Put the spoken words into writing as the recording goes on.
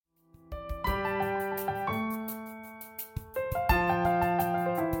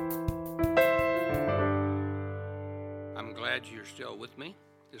glad you're still with me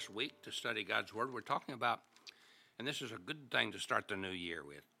this week to study God's Word. We're talking about, and this is a good thing to start the new year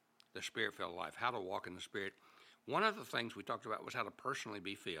with, the Spirit-filled life, how to walk in the Spirit. One of the things we talked about was how to personally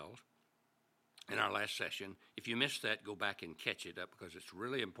be filled in our last session. If you missed that, go back and catch it up because it's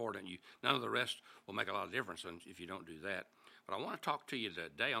really important. None of the rest will make a lot of difference if you don't do that. But I want to talk to you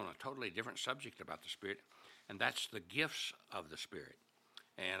today on a totally different subject about the Spirit, and that's the gifts of the Spirit.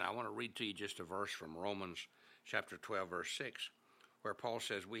 And I want to read to you just a verse from Romans chapter 12, verse 6, where Paul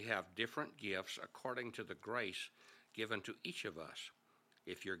says, we have different gifts according to the grace given to each of us.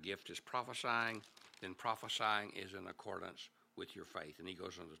 If your gift is prophesying, then prophesying is in accordance with your faith. And he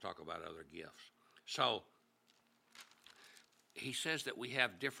goes on to talk about other gifts. So he says that we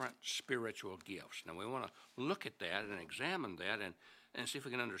have different spiritual gifts. Now we want to look at that and examine that and see if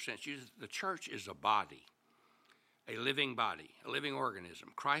we can understand. The church is a body, a living organism.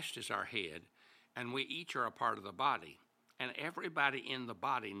 Christ is our head, and we each are a part of the body. And everybody in the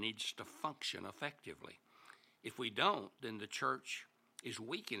body needs to function effectively. If we don't, then the church is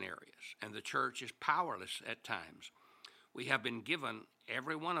weak in areas, and the church is powerless at times. We have been given,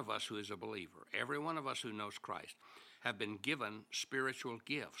 every one of us who is a believer, every one of us who knows Christ, have been given spiritual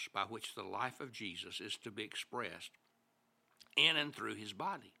gifts by which the life of Jesus is to be expressed in and through his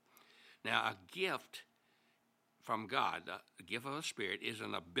body. Now, a gift from God, the gift of the Spirit, is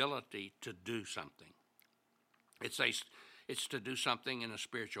an ability to do something. It's to do something in a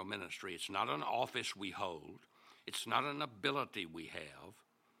spiritual ministry. It's not an office we hold. It's not an ability we have.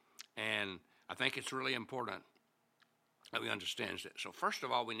 And I think it's really important that we understand that. So first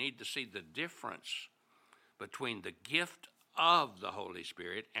of all, we need to see the difference between the gift of the Holy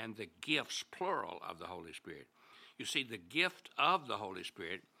Spirit and the gifts, plural, of the Holy Spirit. You see, the gift of the Holy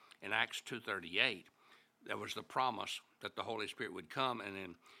Spirit in Acts 2:38, there was the promise that the Holy Spirit would come.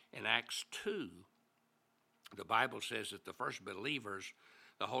 And in Acts 2, the Bible says that the first believers,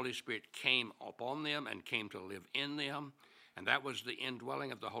 the Holy Spirit came upon them and came to live in them. And that was the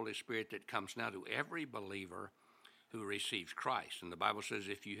indwelling of the Holy Spirit that comes now to every believer who receives Christ. And the Bible says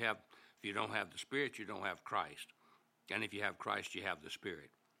if you don't have the Spirit, you don't have Christ. And if you have Christ, you have the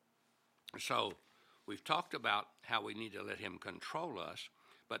Spirit. So we've talked about how we need to let him control us,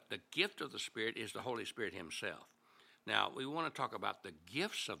 but the gift of the Spirit is the Holy Spirit himself. Now, we want to talk about the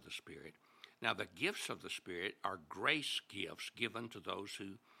gifts of the Spirit. Now, the gifts of the Spirit are grace gifts given to those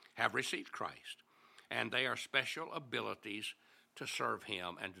who have received Christ. And they are special abilities to serve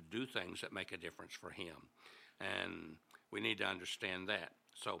him and to do things that make a difference for him. And we need to understand that.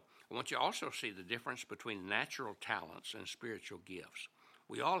 So I want you to also see the difference between natural talents and spiritual gifts.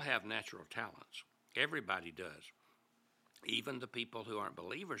 We all have natural talents. Everybody does. Even the people who aren't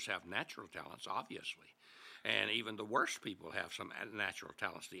believers have natural talents, obviously. And even the worst people have some natural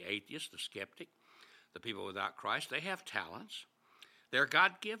talents. The atheist, the skeptic, the people without Christ, they have talents. They're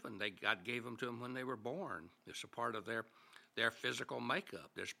God-given. God gave them to them when they were born. It's a part of their physical makeup,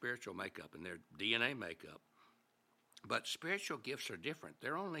 their spiritual makeup, and their DNA makeup. But spiritual gifts are different.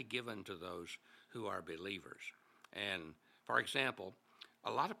 They're only given to those who are believers. And, for example,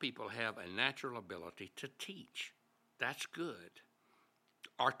 a lot of people have a natural ability to teach. That's good.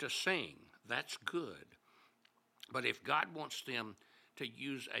 Or to sing. That's good. But if God wants them to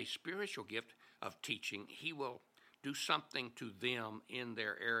use a spiritual gift of teaching, he will do something to them in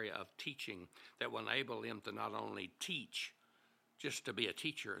their area of teaching that will enable them to not only teach, just to be a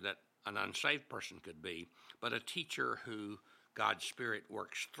teacher that an unsaved person could be, but a teacher who God's Spirit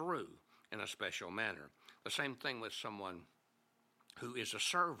works through in a special manner. The same thing with someone who is a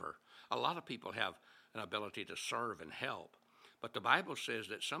server. A lot of people have an ability to serve and help, but the Bible says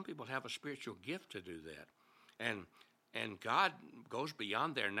that some people have a spiritual gift to do that. And God goes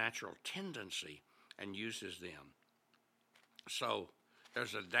beyond their natural tendency and uses them. So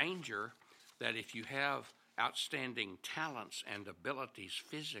there's a danger that if you have outstanding talents and abilities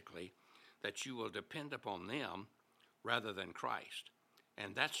physically, that you will depend upon them rather than Christ.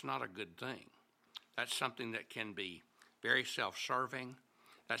 And that's not a good thing. That's something that can be very self-serving.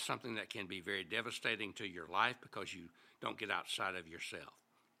 That's something that can be very devastating to your life because you don't get outside of yourself.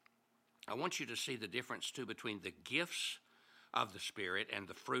 I want you to see the difference, too, between the gifts of the Spirit and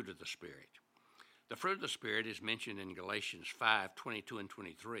the fruit of the Spirit. The fruit of the Spirit is mentioned in Galatians 5:22 and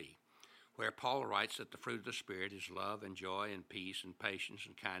 23, where Paul writes that the fruit of the Spirit is love and joy and peace and patience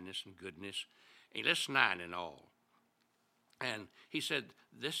and kindness and goodness. He lists 9 in all. And he said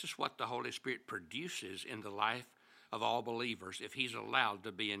this is what the Holy Spirit produces in the life of all believers if he's allowed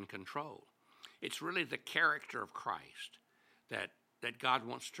to be in control. It's really the character of Christ that God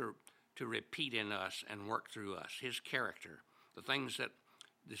wants to repeat in us and work through us, his character, the things that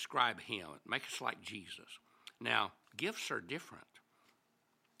describe him, make us like Jesus. Now, Gifts are different.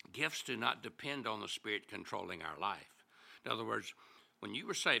 Gifts do not depend on the Spirit controlling our life. In other words, when you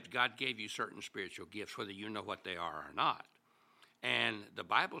were saved, God gave you certain spiritual gifts, whether you know what they are or not. And the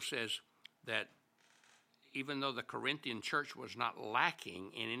Bible says that even though the Corinthian church was not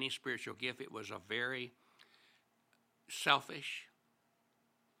lacking in any spiritual gift, it was a very selfish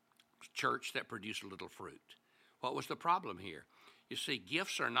church that produced little fruit. What was the problem here? You see,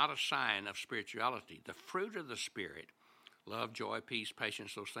 gifts are not a sign of spirituality. The fruit of the Spirit, love, joy, peace,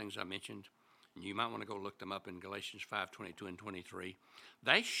 patience, those things I mentioned, and you might want to go look them up in Galatians 5:22 and 23.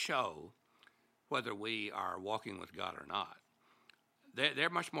 They show whether we are walking with God or not. They're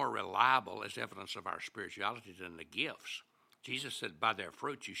much more reliable as evidence of our spirituality than the gifts. Jesus said, by their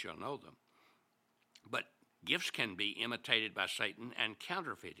fruits you shall know them. But gifts can be imitated by Satan and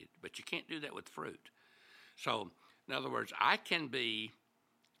counterfeited, but you can't do that with fruit. So, in other words, I can be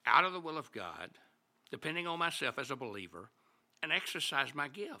out of the will of God, depending on myself as a believer, and exercise my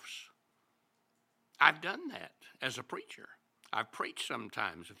gifts. I've done that as a preacher. I've preached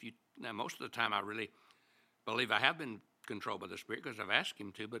sometimes. Now, most of the time I really believe I have been controlled by the Spirit because I've asked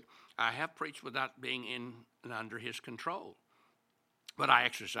Him to, but I have preached without being in and under His control. But I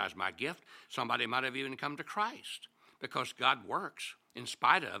exercise my gift. Somebody might have even come to Christ because God works in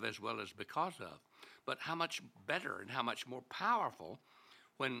spite of as well as because of. But how much better and how much more powerful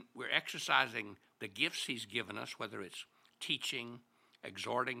when we're exercising the gifts He's given us, whether it's teaching,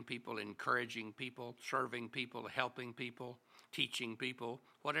 exhorting people, encouraging people, serving people, helping people, teaching people,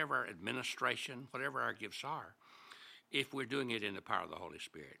 whatever administration, whatever our gifts are, if we're doing it in the power of the Holy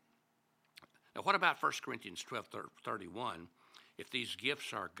Spirit. Now, what about 1 Corinthians 12:31? If these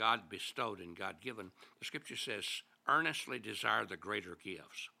gifts are God bestowed and God given, the Scripture says, earnestly desire the greater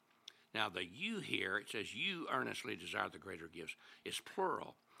gifts. Now, the you here, it says you earnestly desire the greater gifts. It's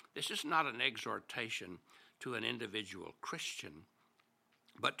plural. This is not an exhortation to an individual Christian,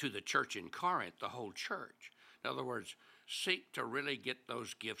 but to the church in Corinth, the whole church. In other words, seek to really get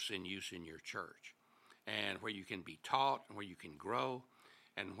those gifts in use in your church, and where you can be taught, and where you can grow,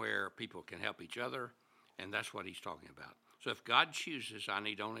 and where people can help each other, and that's what he's talking about. So if God chooses, I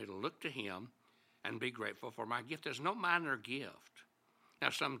need only to look to Him and be grateful for my gift. There's no minor gift.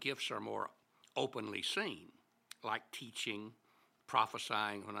 Now, some gifts are more openly seen, like teaching,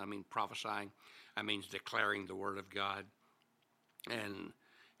 prophesying. When I mean prophesying, I mean declaring the Word of God, and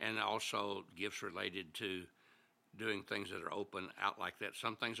also gifts related to doing things that are open out like that.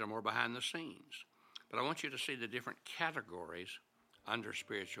 Some things are more behind the scenes. But I want you to see the different categories under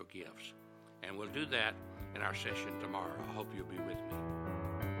spiritual gifts. And we'll do that in our session tomorrow. I hope you'll be with me.